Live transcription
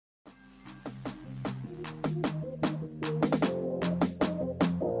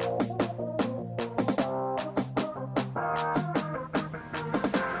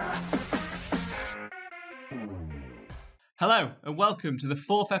Hello and welcome to the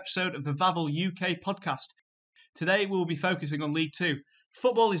fourth episode of the Vavel UK podcast. Today we will be focusing on League Two.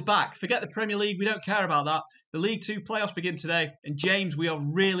 Football is back. Forget the Premier League, we don't care about that. The League Two playoffs begin today. And James, we are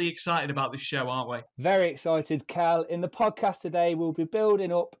really excited about this show, aren't we? Very excited, Cal. In the podcast today, we'll be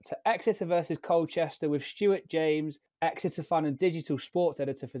building up to Exeter versus Colchester with Stuart James, Exeter fan and digital sports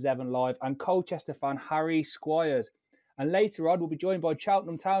editor for Zevon Live, and Colchester fan Harry Squires. And later on, we'll be joined by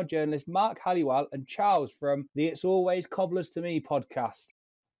Cheltenham Town journalist Mark Halliwell and Charles from the It's Always Cobblers to Me podcast.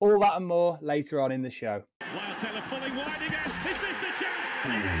 All that and more later on in the show. Lyle Taylor pulling wide again. Is this the chance? It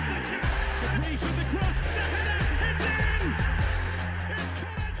is the chance. The reach of the cross. The header. It's in. It's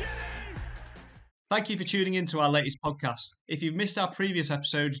Connor Jennings. Thank you for tuning in to our latest podcast. If you've missed our previous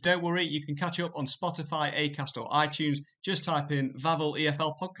episodes, don't worry, you can catch up on Spotify, Acast or iTunes. Just type in Vavel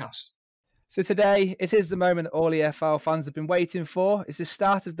EFL podcast. So today, it is the moment that all EFL fans have been waiting for. It's the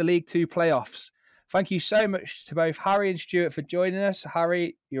start of the League Two playoffs. Thank you so much to both Harry and Stuart for joining us.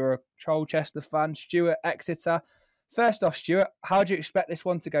 Harry, you're a Colchester fan. Stuart, Exeter. First off, Stuart, how do you expect this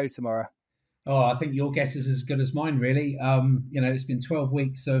one to go tomorrow? Oh, I think your guess is as good as mine, really. It's been 12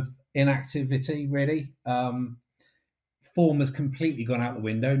 weeks of inactivity, really. Form has completely gone out the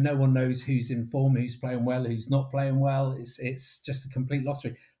window. No one knows who's in form, who's playing well, who's not playing well. It's just a complete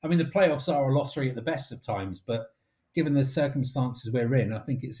lottery. I mean, the playoffs are a lottery at the best of times, but given the circumstances we're in, I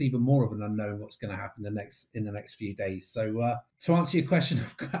think it's even more of an unknown what's going to happen in the next few days. So to answer your question,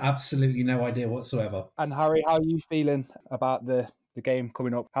 I've got absolutely no idea whatsoever. And Harry, how are you feeling about the game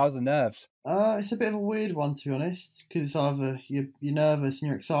coming up? How's the nerves? It's a bit of a weird one, to be honest, because it's either you're nervous and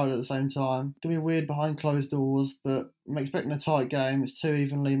you're excited at the same time. It's going to be weird behind closed doors, but I'm expecting a tight game. It's two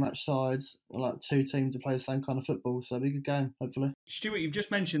evenly matched sides, like two teams that play the same kind of football, so it'll be a good game, hopefully. Stuart, you've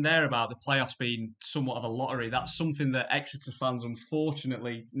just mentioned there about the playoffs being somewhat of a lottery. That's something that Exeter fans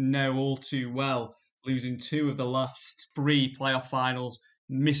unfortunately know all too well, losing two of the last three playoff finals,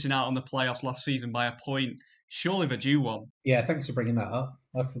 missing out on the playoffs last season by a point. Surely they're due one. Yeah, thanks for bringing that up.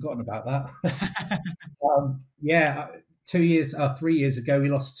 I've forgotten about that. 3 years ago, we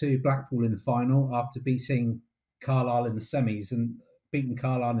lost to Blackpool in the final after beating Carlisle in the semis, and beating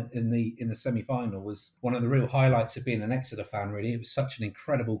Carlisle in the semi-final was one of the real highlights of being an Exeter fan, really. It was such an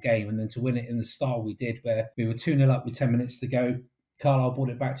incredible game, and then to win it in the style we did, where we were 2-0 up with 10 minutes to go, Carlisle brought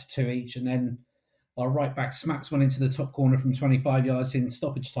it back to 2 each, and then our right back smacks one into the top corner from 25 yards in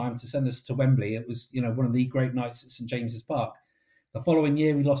stoppage time to send us to Wembley. It was, one of the great nights at St James's Park. The following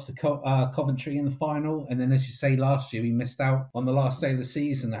year, we lost to Coventry in the final. And then, as you say, last year, we missed out on the last day of the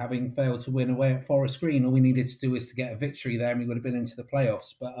season, having failed to win away at Forest Green. All we needed to do was to get a victory there and we would have been into the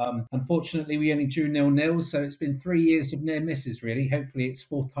playoffs. But unfortunately, we only drew 0-0. So it's been 3 years of near misses, really. Hopefully, it's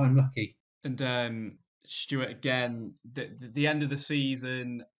fourth time lucky. And Stuart, again, the end of the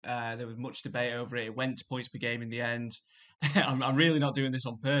season, there was much debate over it. It went to points per game in the end. I'm really not doing this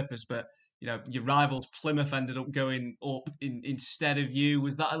on purpose, but your rivals Plymouth ended up going up instead of you.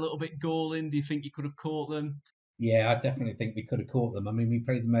 Was that a little bit galling? Do you think you could have caught them? Yeah, I definitely think we could have caught them. I mean, we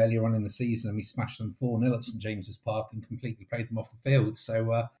played them earlier on in the season and we smashed them 4-0 at St James's Park and completely played them off the field.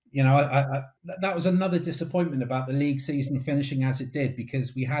 So, that was another disappointment about the league season finishing as it did,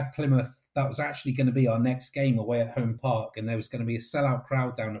 because we had Plymouth. That was actually going to be our next game away at Home Park, and there was going to be a sellout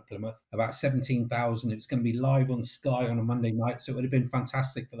crowd down at Plymouth, about 17,000. It was going to be live on Sky on a Monday night, so it would have been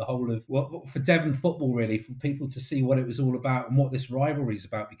fantastic for the whole of, for Devon football, really, for people to see what it was all about and what this rivalry is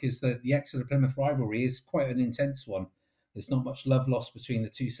about, because the Exeter-Plymouth rivalry is quite an intense one. There's not much love lost between the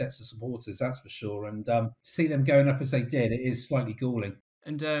two sets of supporters, that's for sure, and to see them going up as they did, it is slightly galling.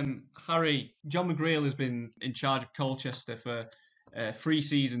 And Harry, John McGreal has been in charge of Colchester for 3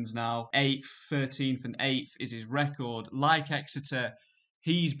 seasons now. 8th, 13th and 8th is his record. Like Exeter,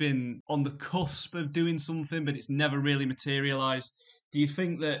 he's been on the cusp of doing something, but it's never really materialised. Do you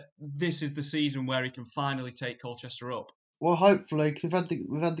think that this is the season where he can finally take Colchester up? Well, hopefully, because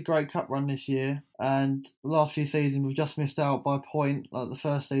we've had the Great Cup run this year, and the last few seasons we've just missed out by a point, like the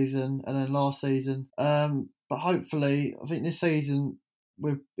first season and then last season. But hopefully, I think this season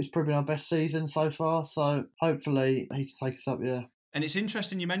it's probably our best season so far. So hopefully he can take us up, yeah. And it's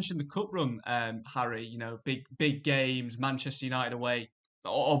interesting you mentioned the cup run, Harry. Big games, Manchester United away,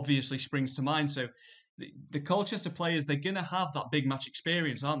 obviously springs to mind. So the Colchester players, they're going to have that big match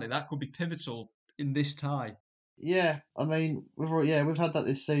experience, aren't they? That could be pivotal in this tie. Yeah, I mean, we've had that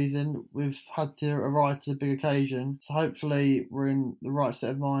this season. We've had to arise to the big occasion. So hopefully we're in the right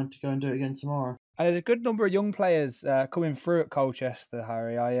set of mind to go and do it again tomorrow. And there's a good number of young players coming through at Colchester,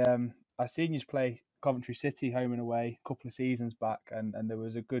 Harry. I seen you play Coventry City home and away a couple of seasons back, and there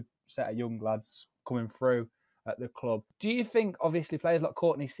was a good set of young lads coming through. at the club. Do you think, obviously, players like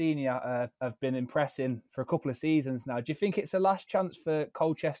Courtney Senior have been impressing for a couple of seasons now? Do you think it's a last chance for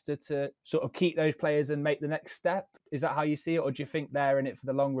Colchester to sort of keep those players and make the next step? Is that how you see it? Or do you think they're in it for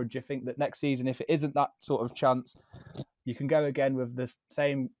the long run? Do you think that next season, if it isn't that sort of chance, you can go again with the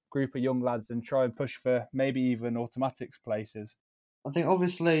same group of young lads and try and push for maybe even automatics places? I think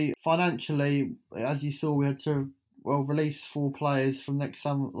obviously financially, as you saw, we had to release 4 players from next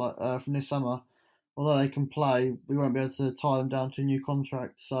summer, from this summer. Although they can play, we won't be able to tie them down to a new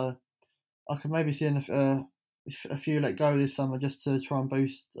contract. So I could maybe see a few let go this summer just to try and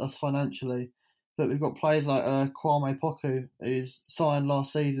boost us financially. But we've got players like Kwame Poku, who's signed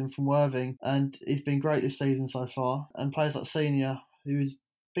last season from Worthing, and he's been great this season so far. And players like Senior, who's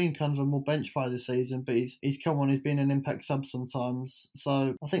been kind of a more bench player this season, but he's come on, he's been an impact sub sometimes.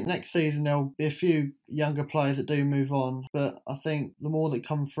 So I think next season there'll be a few younger players that do move on, but I think the more that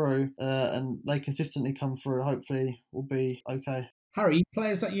come through and they consistently come through, hopefully will be okay. Harry,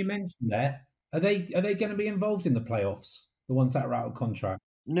 players that you mentioned there, are they going to be involved in the playoffs? The ones that are out of contract?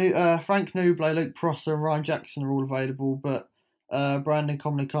 Frank Newblay, Luke Prosser, and Ryan Jackson are all available, but Brandon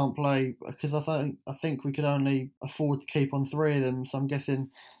Comley can't play because I think we could only afford to keep on 3 of them. So I'm guessing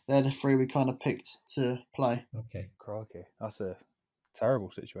they're the 3 we kind of picked to play. Okay, crikey, that's a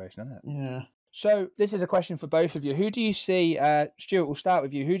terrible situation, isn't it? Yeah. So this is a question for both of you. Who do you see? Stuart, we'll start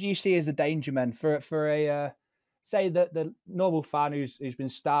with you. Who do you see as the danger men for a say that the normal fan who's been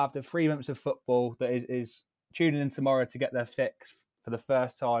starved of 3 months of football that is tuning in tomorrow to get their fix for the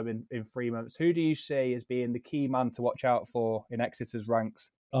first time in 3 months? Who do you see as being the key man to watch out for in Exeter's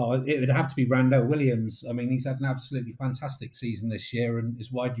ranks? Oh, it would have to be Randell Williams. I mean, he's had an absolutely fantastic season this year and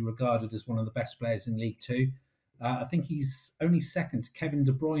is widely regarded as one of the best players in League Two. I think he's only second to Kevin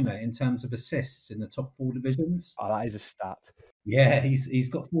De Bruyne in terms of assists in the top 4 divisions. Oh, that is a stat. Yeah, he's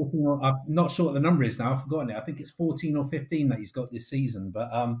got 14. I'm not sure what the number is now. I've forgotten it. I think it's 14 or 15 that he's got this season.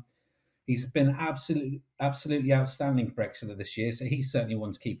 But he's been absolutely outstanding for Exeter this year. So he's certainly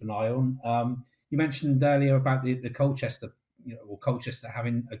one to keep an eye on. You mentioned earlier about the Colchester, Colchester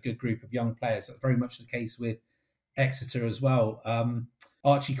having a good group of young players. That's very much the case with Exeter as well.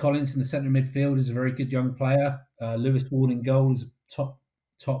 Archie Collins in the centre midfield is a very good young player. Lewis Ward in goal is a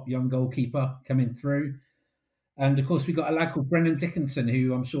top young goalkeeper coming through. And of course, we've got a lad called Brendan Dickinson,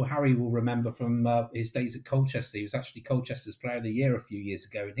 who I'm sure Harry will remember from his days at Colchester. He was actually Colchester's Player of the Year a few years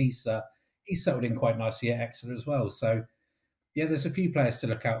ago, and he's settled in quite nicely at Exeter as well. So, yeah, there's a few players to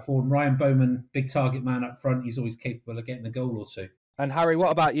look out for. And Ryan Bowman, big target man up front, he's always capable of getting a goal or 2. And Harry,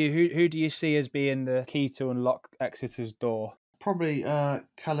 what about you? Who do you see as being the key to unlock Exeter's door? Probably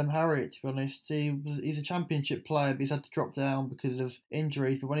Callum Harriott, to be honest. He's a championship player, but he's had to drop down because of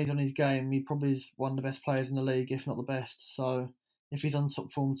injuries. But when he's on his game, he probably is one of the best players in the league, if not the best. So if he's on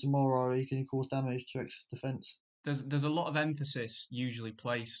top form tomorrow, he can cause damage to Exeter's defence. There's a lot of emphasis usually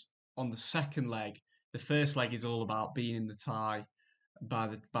placed on the second leg. The first leg is all about being in the tie by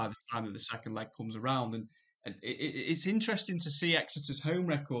the time that the second leg comes around. And it's interesting to see Exeter's home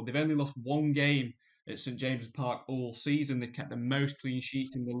record. They've only lost 1 game at St James's Park all season. They've kept the most clean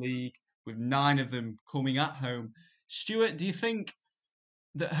sheets in the league, with 9 of them coming at home. Stuart, do you think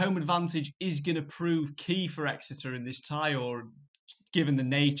that home advantage is going to prove key for Exeter in this tie, or given the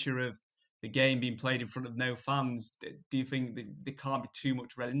nature of the game being played in front of no fans, do you think that there can't be too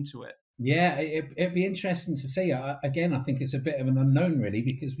much read into it? Yeah, it'd be interesting to see. Again, I think it's a bit of an unknown, really,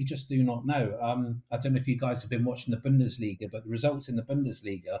 because we just do not know. I don't know if you guys have been watching the Bundesliga, but the results in the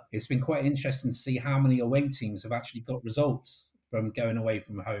Bundesliga, it's been quite interesting to see how many away teams have actually got results from going away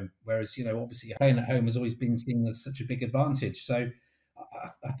from home. Whereas, obviously playing at home has always been seen as such a big advantage. So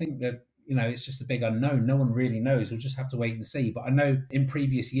I think that, it's just a big unknown. No one really knows. We'll just have to wait and see. But I know in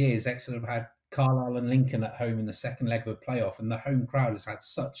previous years, Exeter have had Carlisle and Lincoln at home in the second leg of a playoff, and the home crowd has had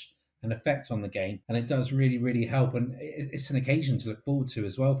such an effect on the game, and it does really, really help. And it's an occasion to look forward to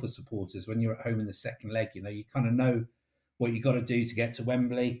as well for supporters when you're at home in the second leg. You kind of know what you got to do to get to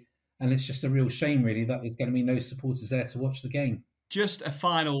Wembley, and it's just a real shame, really, that there's going to be no supporters there to watch the game. Just a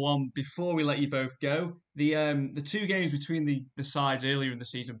final one before we let you both go. The 2 games between the sides earlier in the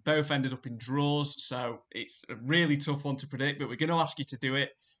season both ended up in draws, so it's a really tough one to predict, but we're going to ask you to do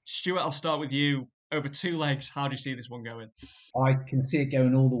it. Stuart, I'll start with you. Over 2 legs, how do you see this one going? I can see it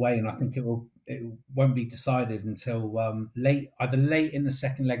going all the way, and I think it won't be decided until either late in the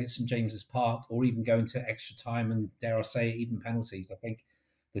second leg at St James's Park, or even going to extra time and, dare I say, even penalties. I think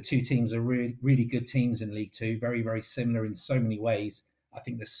the 2 teams are really, really good teams in League Two, very, very similar in so many ways. I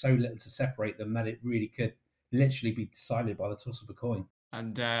think there's so little to separate them that it really could literally be decided by the toss of a coin.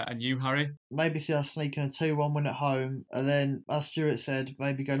 And you, Harry? Maybe see us sneaking a 2-1 win at home, and then, as Stuart said,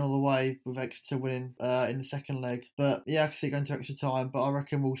 maybe going all the way with Exeter winning in the second leg. But yeah, I can see it going to extra time, but I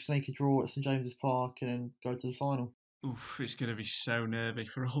reckon we'll sneak a draw at St James's Park and then go to the final. Oof, it's going to be so nervy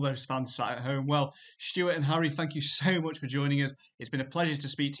for all those fans sat at home. Well, Stuart and Harry, thank you so much for joining us. It's been a pleasure to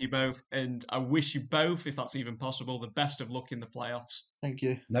speak to you both, and I wish you both, if that's even possible, the best of luck in the playoffs. Thank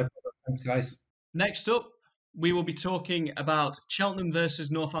you. No problem. Thanks, guys. Next up, we will be talking about Cheltenham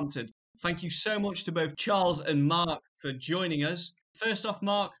versus Northampton. Thank you so much to both Charles and Mark for joining us. First off,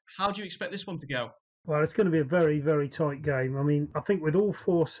 Mark, how do you expect this one to go? Well, it's going to be a very, very tight game. I mean, I think with all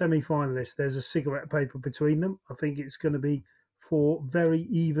 4 semi-finalists, there's a cigarette paper between them. I think it's going to be 4 very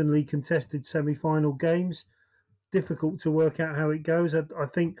evenly contested semi-final games. Difficult to work out how it goes. I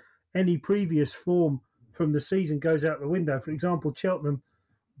think any previous form from the season goes out the window. For example, Cheltenham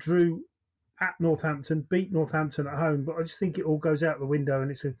drew at Northampton, beat Northampton at home, but I just think it all goes out the window,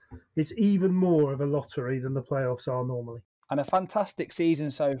 and it's even more of a lottery than the playoffs are normally. And a fantastic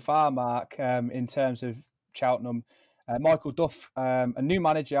season so far, Mark, in terms of Cheltenham. Michael Duff, a new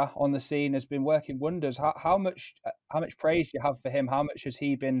manager on the scene, has been working wonders. How much praise do you have for him? How much has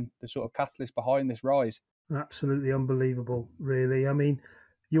he been the sort of catalyst behind this rise? Absolutely unbelievable, really. I mean,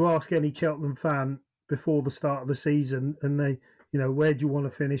 you ask any Cheltenham fan before the start of the season, and they, where do you want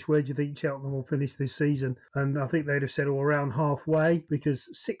to finish? Where do you think Cheltenham will finish this season? And I think they'd have said all around halfway, because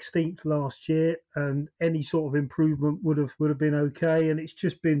 16th last year, and any sort of improvement would have been okay. And it's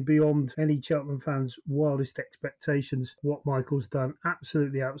just been beyond any Cheltenham fans' wildest expectations what Michael's done.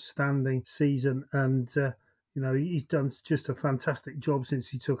 Absolutely outstanding season, and he's done just a fantastic job since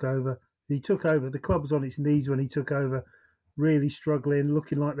he took over. The club was on its knees when he took over, really struggling,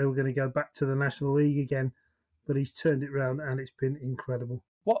 looking like they were going to go back to the National League again. But he's turned it around, and it's been incredible.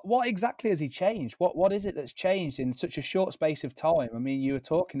 What exactly has he changed? What is it that's changed in such a short space of time? I mean, you were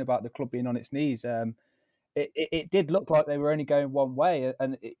talking about the club being on its knees. It did look like they were only going one way,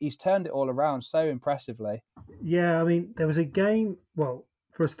 and he's turned it all around so impressively. Yeah, I mean, there was a game. Well,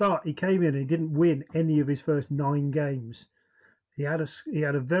 for a start, he came in and he didn't win any of his first 9 games. He had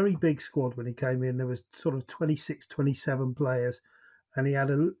a very big squad when he came in. There was sort of 26, 27 players, and he had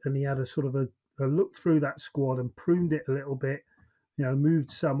a sort of a look through that squad and pruned it a little bit.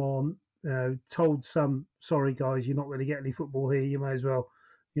 Moved some on, told some, sorry guys, you're not going to get any football here. You may as well,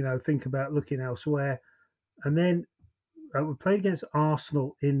 think about looking elsewhere. And then we played against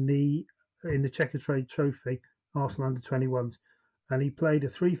Arsenal in the Checkatrade Trophy, Arsenal under-21s, and he played a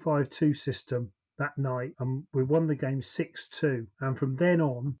 3-5-2 system that night, and we won the game 6-2. And from then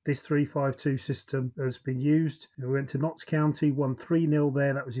on, this 3-5-2 system has been used. We went to Notts County, won 3-0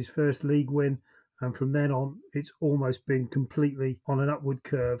 there. That was his first league win. And from then on, it's almost been completely on an upward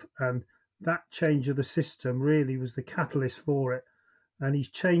curve. And that change of the system really was the catalyst for it. And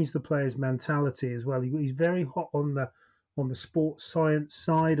he's changed the players' mentality as well. He's very hot on the sports science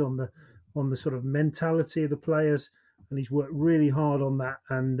side, on the sort of mentality of the players, and he's worked really hard on that.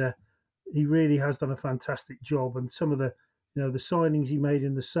 And he really has done a fantastic job. And some of the signings he made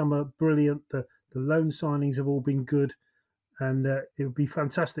in the summer, brilliant. The loan signings have all been good. And it would be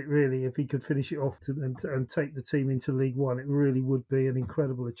fantastic, really, if he could finish it off and take the team into League One. It really would be an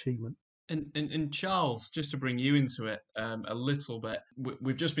incredible achievement. And Charles, just to bring you into it a little bit,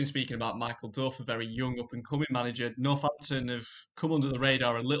 we've just been speaking about Michael Duff, a very young up-and-coming manager. Northampton have come under the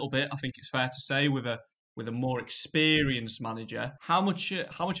radar a little bit, I think it's fair to say, with a more experienced manager. How much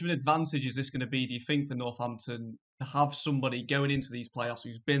of an advantage is this going to be, do you think, for Northampton to have somebody going into these playoffs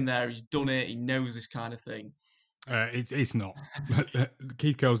who's been there, he's done it, he knows this kind of thing? It's not.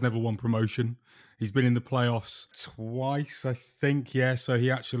 Keith Curle's never won promotion. He's been in the playoffs twice, I think. Yeah, so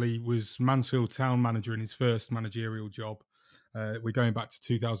he actually was Mansfield Town manager in his first managerial job. We're going back to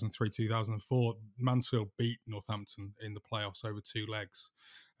 2003, 2004. Mansfield beat Northampton in the playoffs over 2 legs.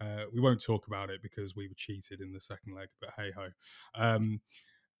 We won't talk about it because we were cheated in the second leg, but hey-ho.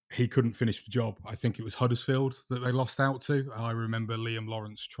 He couldn't finish the job. I think it was Huddersfield that they lost out to. I remember Liam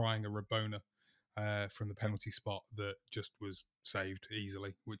Lawrence trying a Rabona from the penalty spot that just was saved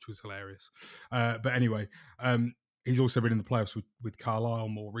easily, which was hilarious. But anyway, he's also been in the playoffs with Carlisle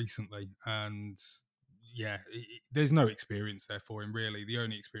more recently. And yeah, there's no experience there for him, really. The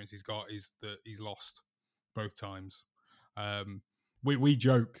only experience he's got is that he's lost both times. We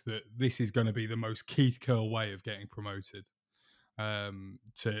joke that this is going to be the most Keith Curle way of getting promoted.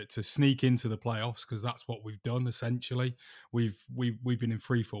 To sneak into the playoffs, because that's what we've done essentially. We've been in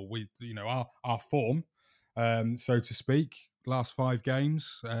free fall. Our form, so to speak, last 5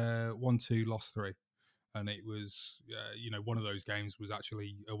 games, 1-2, lost 3, and it was one of those games was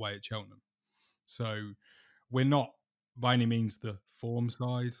actually away at Cheltenham. So we're not by any means the form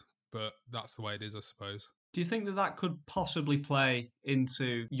side, but that's the way it is, I suppose. Do you think that that could possibly play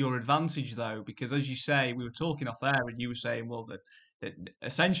into your advantage, though? Because as you say, we were talking off air and you were saying, well, that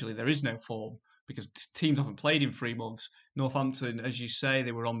essentially there is no form because teams haven't played in 3 months. Northampton, as you say,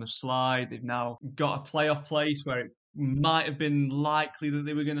 they were on the slide. They've now got a playoff place where it might have been likely that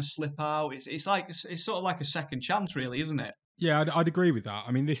they were going to slip out. It's sort of like a second chance, really, isn't it? Yeah, I'd agree with that.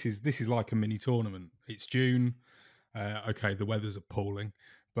 I mean, this is like a mini tournament. It's June. Okay, the weather's appalling.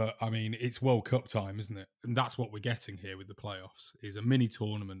 But, I mean, it's World Cup time, isn't it? And that's what we're getting here with the playoffs, is a mini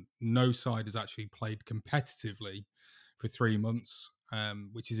tournament. No side has actually played competitively for 3 months,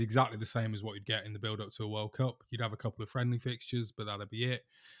 which is exactly the same as what you'd get in the build-up to a World Cup. You'd have a couple of friendly fixtures, but that'd be it.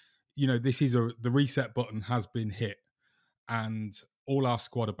 You know, the reset button has been hit, and all our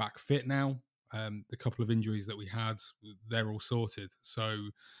squad are back fit now. The couple of injuries that we had, they're all sorted. So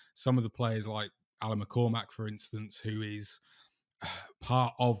some of the players like Alan McCormack, for instance, who is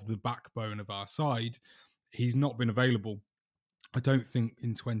part of the backbone of our side, he's not been available, I don't think,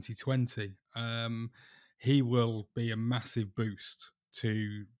 in 2020. He will be a massive boost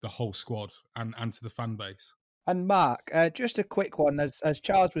to the whole squad and to the fan base. And Mark, just a quick one, as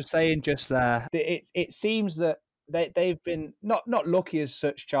Charles was saying just there, it seems that they've been not lucky as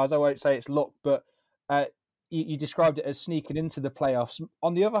such, Charles. I won't say it's luck, but you described it as sneaking into the playoffs.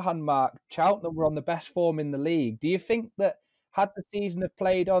 On the other hand, Mark, Cheltenham were on the best form in the league. Do you think that had the season have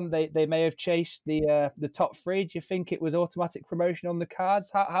played on, they may have chased the top 3? Do you think it was automatic promotion on the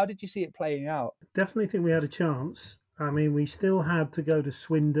cards? How did you see it playing out? Definitely think we had a chance. I mean, we still had to go to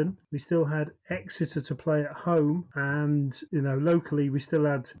Swindon. We still had Exeter to play at home. And, you know, locally, we still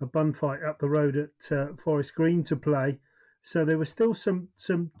had a bun fight up the road at Forest Green to play. So there were still some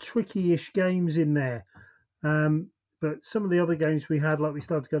tricky-ish games in there. But some of the other games we had, like we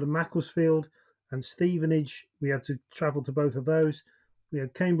started to go to Macclesfield and Stevenage, we had to travel to both of those. We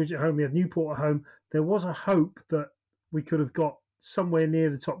had Cambridge at home, we had Newport at home. There was a hope that we could have got somewhere near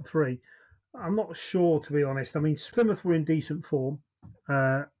the top 3. I'm not sure, to be honest. I mean, Plymouth were in decent form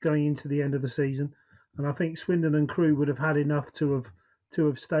going into the end of the season, and I think Swindon and Crewe would have had enough to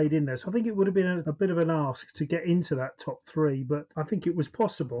have stayed in there. So I think it would have been a bit of an ask to get into that top 3, but I think it was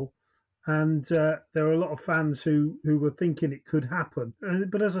possible. And there are a lot of fans who were thinking it could happen.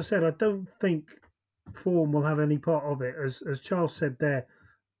 But as I said, I don't think form will have any part of it. As Charles said there,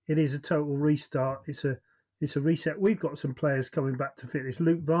 it is a total restart. It's a reset. We've got some players coming back to fitness.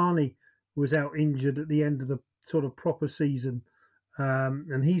 Luke Varney was out injured at the end of the sort of proper season,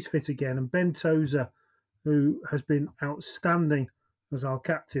 and he's fit again. And Ben Tozer, who has been outstanding as our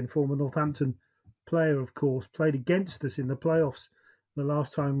captain, former Northampton player, of course, played against us in the playoffs the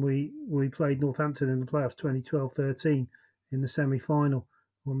last time we played Northampton in the playoffs, 2012-13, in the semi-final,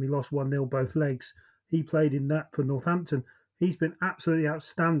 when we lost 1-0 both legs. He played in that for Northampton. He's been absolutely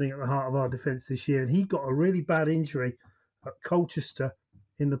outstanding at the heart of our defence this year, and he got a really bad injury at Colchester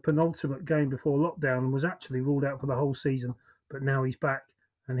in the penultimate game before lockdown and was actually ruled out for the whole season. But now he's back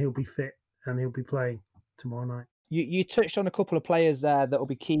and he'll be fit and he'll be playing tomorrow night. You touched on a couple of players there that will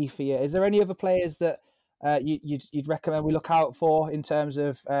be key for you. Is there any other players that you'd recommend we look out for in terms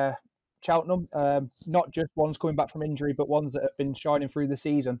of Cheltenham? Not just ones coming back from injury, but ones that have been shining through the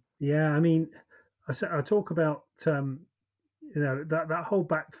season. Yeah, I mean, I talk about that whole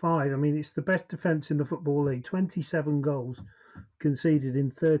back 5. I mean, it's the best defence in the Football League. 27 goals conceded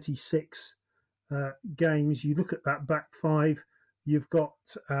in 36 games. You look at that back 5. You've got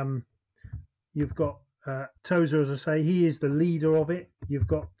Tozer, as I say, he is the leader of it. You've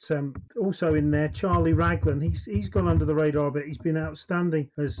got also in there Charlie Raglan. He's gone under the radar a bit. He's been outstanding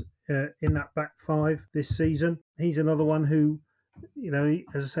as in that back 5 this season. He's another one who,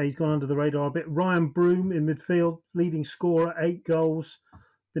 as I say, he's gone under the radar a bit. Ryan Broom in midfield, leading scorer, 8 goals.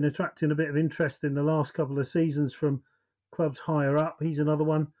 Been attracting a bit of interest in the last couple of seasons from clubs higher up. He's another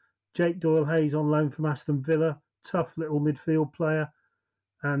one. Jake Doyle-Hayes on loan from Aston Villa. Tough little midfield player.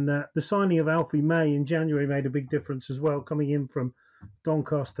 And the signing of Alfie May in January made a big difference as well, coming in from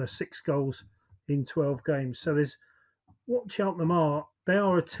Doncaster, 6 goals in 12 games. So there's what Cheltenham are. They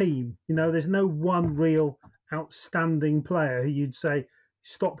are a team. There's no one real outstanding player who you'd say,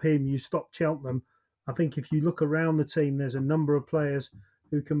 stop him, you stop Cheltenham. I think if you look around the team, there's a number of players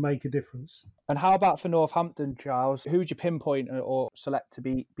who can make a difference. And how about for Northampton, Charles? Who would you pinpoint or select to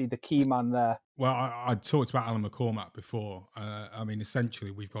be the key man there? Well, I talked about Alan McCormack before. I mean,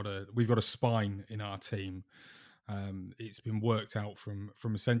 essentially, we've got a spine in our team. It's been worked out from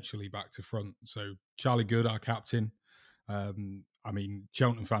essentially back to front. So Charlie Good, our captain. I mean,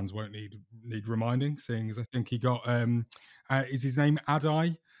 Cheltenham fans won't need reminding, seeing as I think he got is his name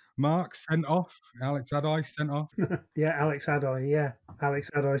Adai Mark sent off. Alex Adai sent off. Yeah, Alex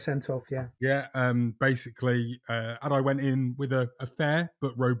Adai sent off. Yeah. Yeah, basically, Adai went in with a fair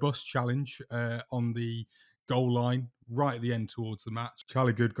but robust challenge on the goal line right at the end towards the match.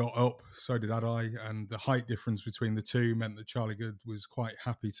 Charlie Good got up, so did Adai, and the height difference between the two meant that Charlie Good was quite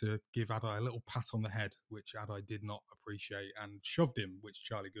happy to give Adai a little pat on the head, which Adai did not appreciate, and shoved him, which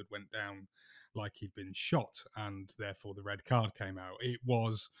Charlie Good went down like he'd been shot, and therefore the red card came out. It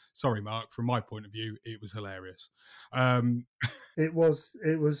was, sorry, Mark, from my point of view, it was hilarious. It was,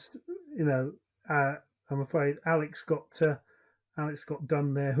 I'm afraid Alex got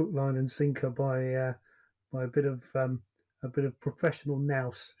done there hook, line, and sinker by a bit of professional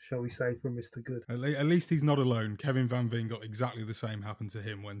nous, shall we say, from Mr. Good. At least he's not alone. Kevin Van Veen got exactly the same happen to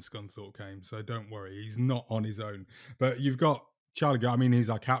him when Scunthorpe came, so don't worry, he's not on his own. But you've got Charlie Good. I mean, he's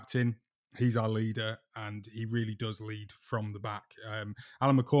our captain. He's our leader, and he really does lead from the back.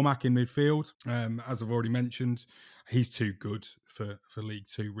 Alan McCormack in midfield, as I've already mentioned, he's too good for League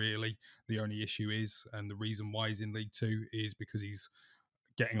Two, really. The only issue is, and the reason why he's in League Two is because he's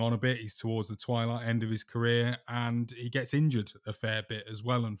getting on a bit. He's towards the twilight end of his career, and he gets injured a fair bit as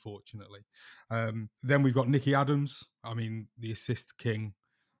well, unfortunately. Then we've got Nicky Adams. I mean, the assist king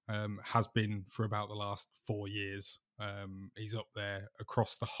has been for about the last 4 years. He's up there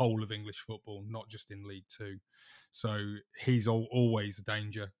across the whole of English football, not just in League Two. So he's always a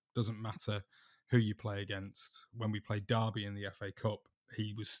danger. Doesn't matter who you play against. When we played Derby in the FA Cup,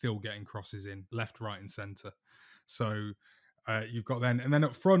 he was still getting crosses in left, right and centre. So you've got then. And then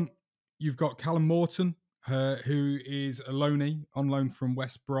up front, you've got Callum Morton, who is a loanee on loan from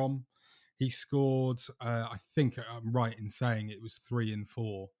West Brom. He scored, I think I'm right in saying it was 3 and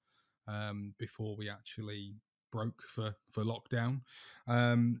 4 before we actually broke for lockdown.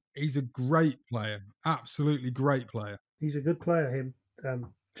 He's a great player, absolutely great player. He's a good player, him,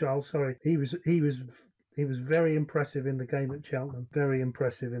 Charles. Sorry, he was very impressive in the game at Cheltenham. Very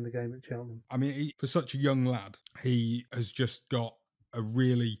impressive in the game at Cheltenham. I mean, for such a young lad, he has just got a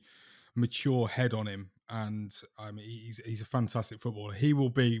really mature head on him. And I mean, he's a fantastic footballer. He will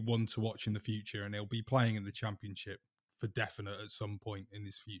be one to watch in the future, and he'll be playing in the Championship for definite at some point in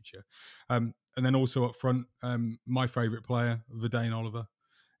his future. And then also up front, my favourite player, Verdane Oliver.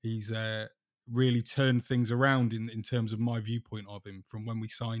 He's really turned things around in terms of my viewpoint of him from when we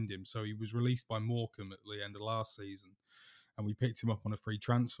signed him. So he was released by Morecambe at the end of last season, and we picked him up on a free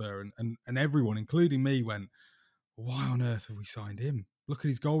transfer. And everyone, including me, went, why on earth have we signed him? Look at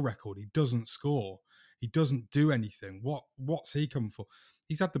his goal record. He doesn't score. He doesn't do anything. What's he come for?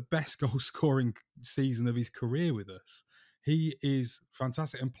 He's had the best goal scoring season of his career with us. He is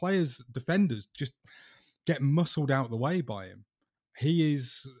fantastic. And defenders just get muscled out the way by him. He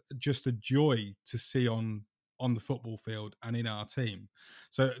is just a joy to see on the football field and in our team.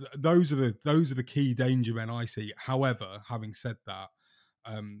 So those are the key danger men I see. However, having said that,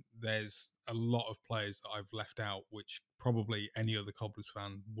 there's a lot of players that I've left out, which probably any other Cobblers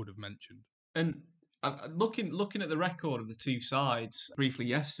fan would have mentioned. And looking at the record of the two sides briefly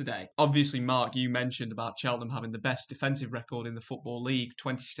yesterday, obviously, Mark, you mentioned about Cheltenham having the best defensive record in the Football League,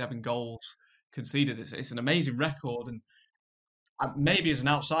 27 goals conceded. It's an amazing record. And maybe as an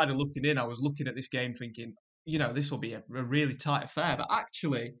outsider looking in, I was looking at this game thinking, this will be a really tight affair. But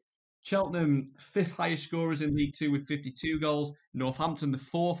actually, Cheltenham, 5th highest scorers in League Two with 52 goals. Northampton, the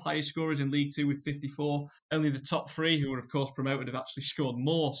 4th highest scorers in League Two with 54. Only the top 3, who were, of course, promoted, have actually scored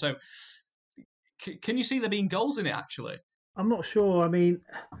more. So can you see there being goals in it, actually? I'm not sure. I mean,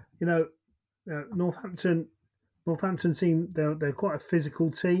 Northampton seem they're quite a physical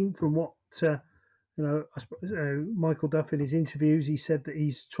team from what, I suppose, Michael Duff in his interviews, he said that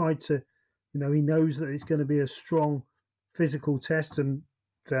he's tried to, he knows that it's going to be a strong physical test. And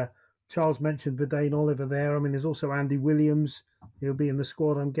Charles mentioned Verdane Oliver there. I mean, there's also Andy Williams. He'll be in the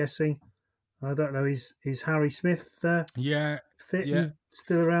squad, I'm guessing. I don't know. Is Harry Smith fit and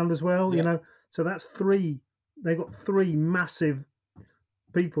still around as well? Yeah. So that's 3. They've got 3 massive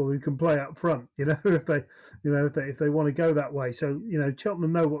people who can play up front. If they want to go that way. So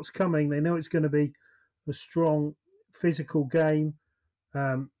Cheltenham know what's coming. They know it's going to be a strong physical game.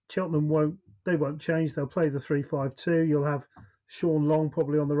 Cheltenham won't change. They'll play the 3-5-2. You'll have Sean Long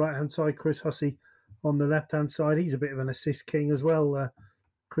probably on the right hand side, Chris Hussey on the left hand side. He's a bit of an assist king as well.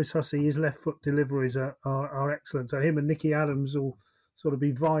 Chris Hussey, his left foot deliveries are excellent. So him and Nicky Adams will sort of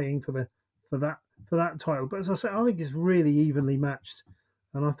be vying for that title. But as I say, I think it's really evenly matched,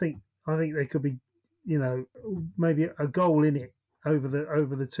 and I think there could be, maybe a goal in it over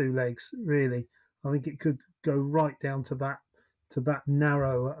the 2 legs. Really, I think it could go right down to that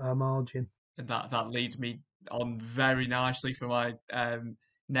narrow margin. And that leads me on very nicely for my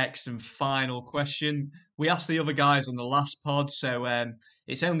next and final question. We asked the other guys on the last pod, so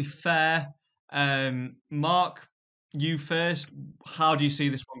it's only fair. Mark, you first. How do you see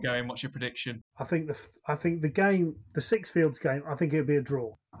this one going? What's your prediction? I think the game, the Sixfields game, I think it'll be a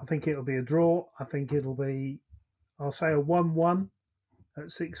draw. I think it'll be, I'll say a 1-1 at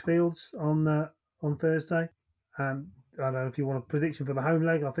Sixfields on Thursday. And I don't know if you want a prediction for the home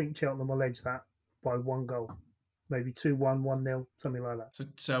leg. I think Cheltenham will edge that by 1 goal, maybe 2-1, 1-0, something like that.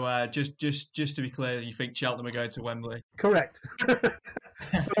 So just to be clear, you think Cheltenham are going to Wembley? Correct.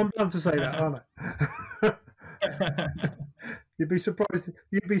 I'm bound to say that, aren't I? You'd be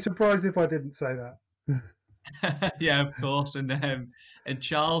surprised if I didn't say that. Yeah, of course. And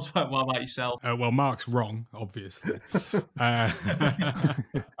Charles, what about yourself? Well, Mark's wrong, obviously.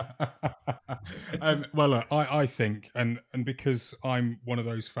 Well, look, I think, and because I'm one of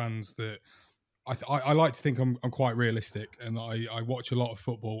those fans that I like to think I'm quite realistic, and I watch a lot of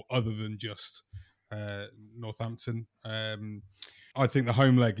football other than just Northampton. I think the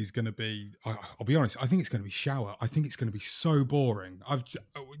home leg is going to be, I'll be honest, I think it's going to be shower. I think it's going to be so boring. I've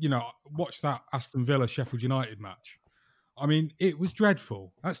watched that Aston Villa Sheffield United match. I mean, it was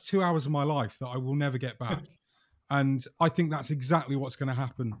dreadful. That's 2 hours of my life that I will never get back. And I think that's exactly what's going to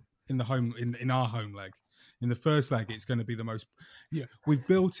happen in our home leg. In the first leg, it's going to be the most, we've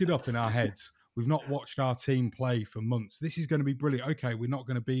built it up in our heads. We've not watched our team play for months. This is going to be brilliant. Okay, we're not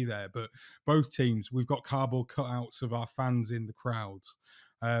going to be there, but both teams, we've got cardboard cutouts of our fans in the crowds.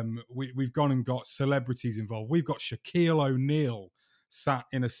 We've gone and got celebrities involved. We've got Shaquille O'Neal sat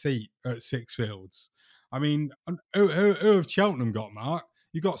in a seat at Sixfields. I mean, who have Cheltenham got, Mark?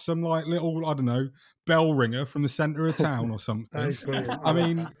 You got some little, I don't know, bell ringer from the centre of town or something. I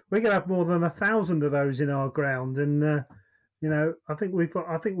mean, we're going to have more than 1,000 of those in our ground, and I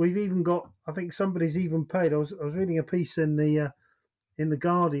think somebody's even paid. I was reading a piece in the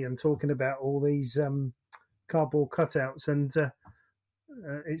Guardian talking about all these cardboard cutouts, and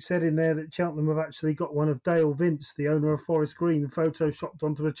it said in there that Cheltenham have actually got one of Dale Vince, the owner of Forest Green, photoshopped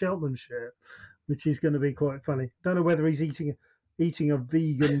onto a Cheltenham shirt, which is going to be quite funny. Don't know whether he's eating a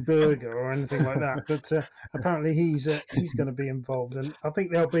vegan burger or anything like that, but apparently he's going to be involved, and I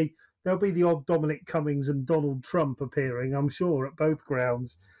think there'll be the odd Dominic Cummings and Donald Trump appearing, I'm sure, at both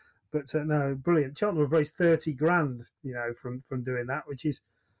grounds. But no, brilliant. Cheltenham have raised 30 grand, from doing that, which is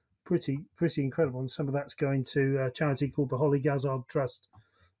pretty incredible. And some of that's going to a charity called the Holly Gazzard Trust,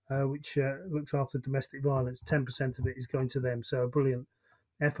 which looks after domestic violence. 10% of it is going to them. So a brilliant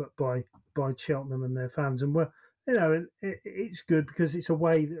effort by Cheltenham and their fans. And it's good because it's a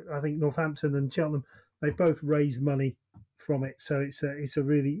way that I think Northampton and Cheltenham, they both raise money from it, so it's a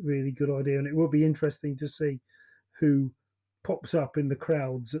really, really good idea, and it will be interesting to see who pops up in the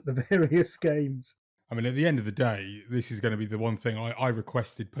crowds at the various games. I mean, at the end of the day, this is going to be the one thing I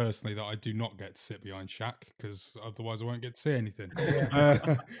requested personally, that I do not get to sit behind Shaq, because otherwise I won't get to see anything.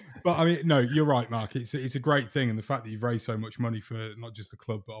 But I mean, no, you're right, Mark. It's a great thing, and the fact that you've raised so much money for not just the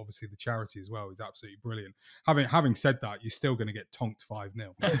club but obviously the charity as well is absolutely brilliant. Having said that, you're still going to get tonked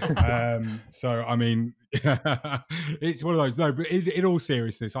 5-0. So I mean, it's one of those. No, but in all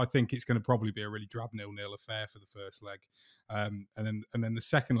seriousness, I think it's going to probably be a really drab 0-0 affair for the first leg, and then the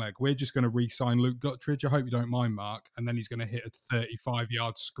second leg, we're just going to re-sign Luke Guttridge. I hope you don't mind, Mark. And then he's going to hit a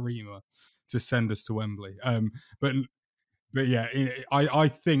 35-yard screamer to send us to Wembley. But yeah, I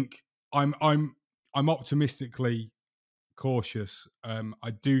think I'm optimistically cautious.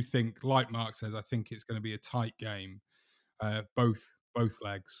 I do think, like Mark says, I think it's going to be a tight game, both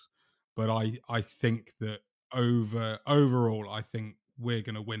legs. But I think that overall, I think we're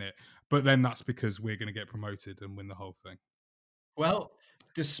going to win it. But then that's because we're going to get promoted and win the whole thing. Well,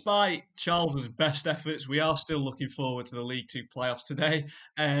 despite Charles's best efforts, we are still looking forward to the League Two playoffs today.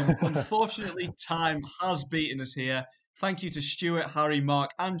 Unfortunately, time has beaten us here. Thank you to Stuart, Harry,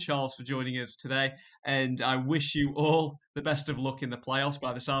 Mark and Charles for joining us today. And I wish you all the best of luck in the playoffs.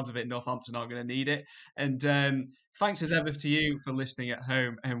 By the sounds of it, Northampton aren't going to need it. And thanks as ever to you for listening at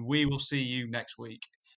home. And we will see you next week.